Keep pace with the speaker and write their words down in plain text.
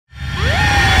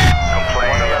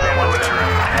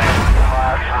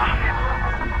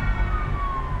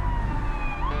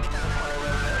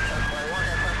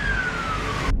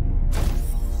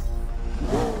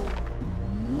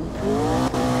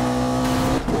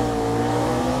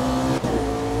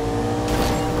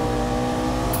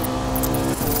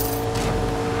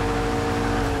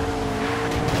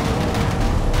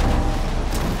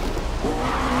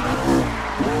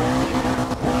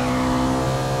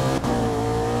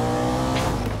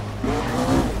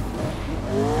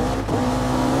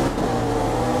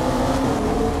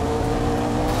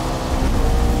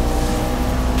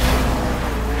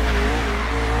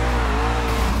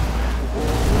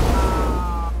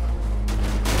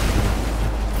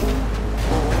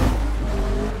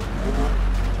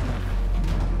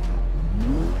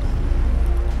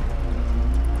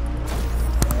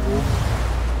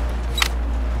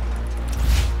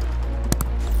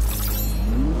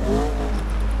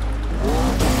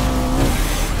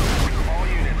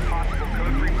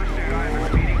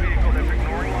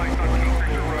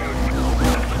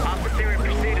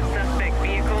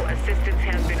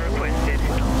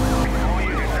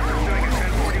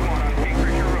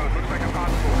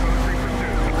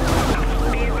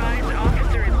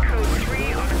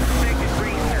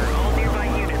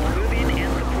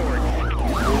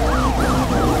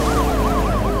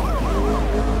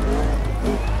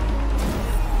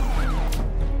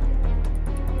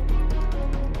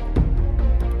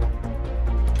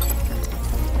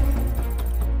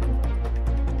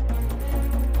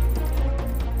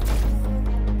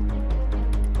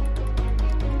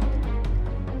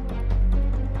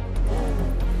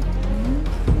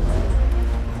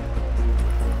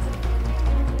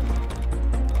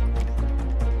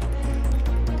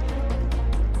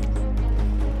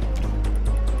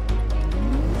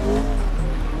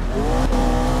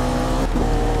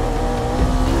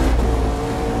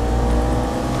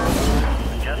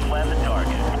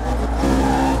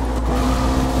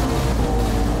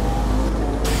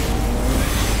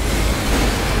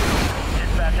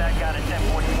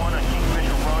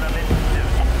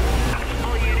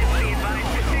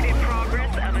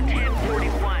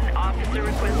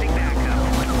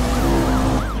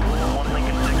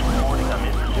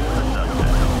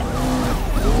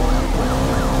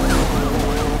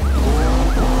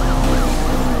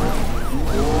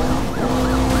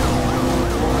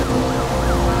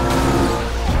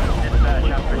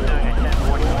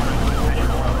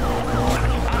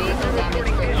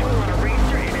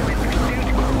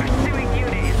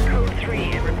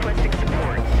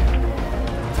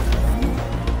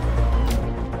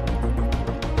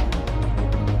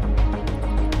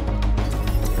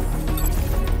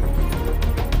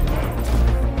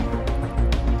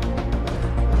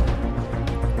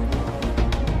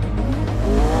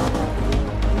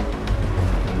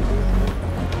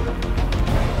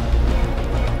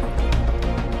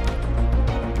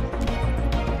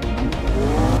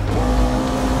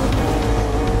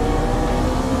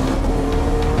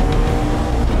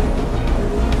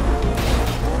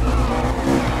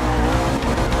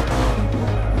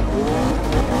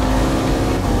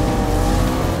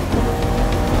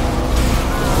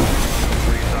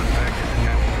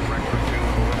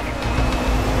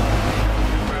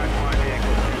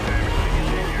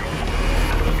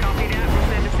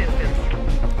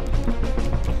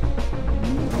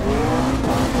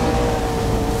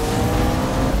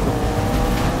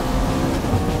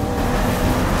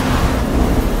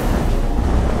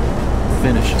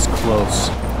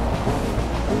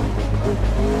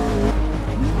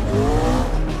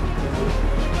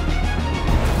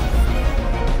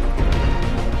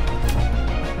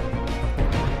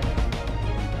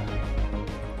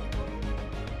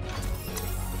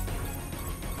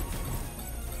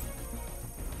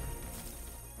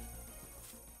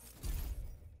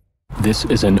This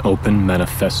is an open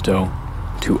manifesto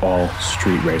to all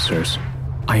street racers.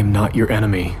 I am not your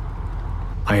enemy.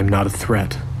 I am not a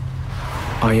threat.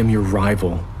 I am your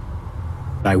rival.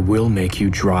 I will make you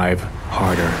drive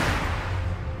harder.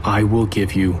 I will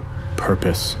give you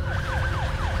purpose.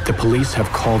 The police have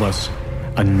called us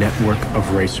a network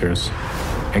of racers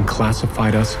and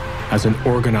classified us as an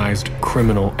organized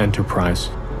criminal enterprise.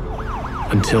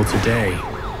 Until today,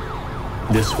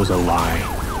 this was a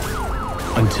lie.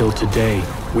 Until today,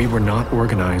 we were not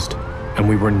organized and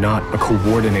we were not a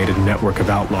coordinated network of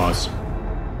outlaws.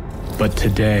 But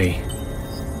today,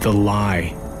 the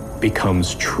lie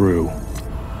becomes true.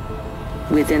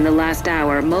 Within the last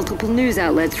hour, multiple news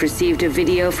outlets received a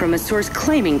video from a source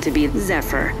claiming to be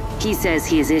Zephyr. He says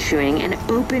he is issuing an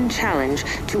open challenge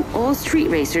to all street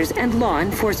racers and law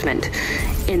enforcement.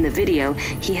 In the video,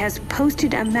 he has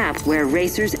posted a map where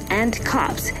racers and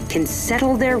cops can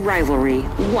settle their rivalry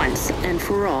once and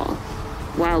for all.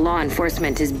 While law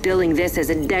enforcement is billing this as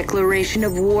a declaration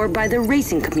of war by the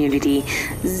racing community,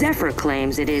 Zephyr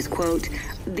claims it is, quote,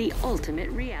 the ultimate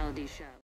reality show.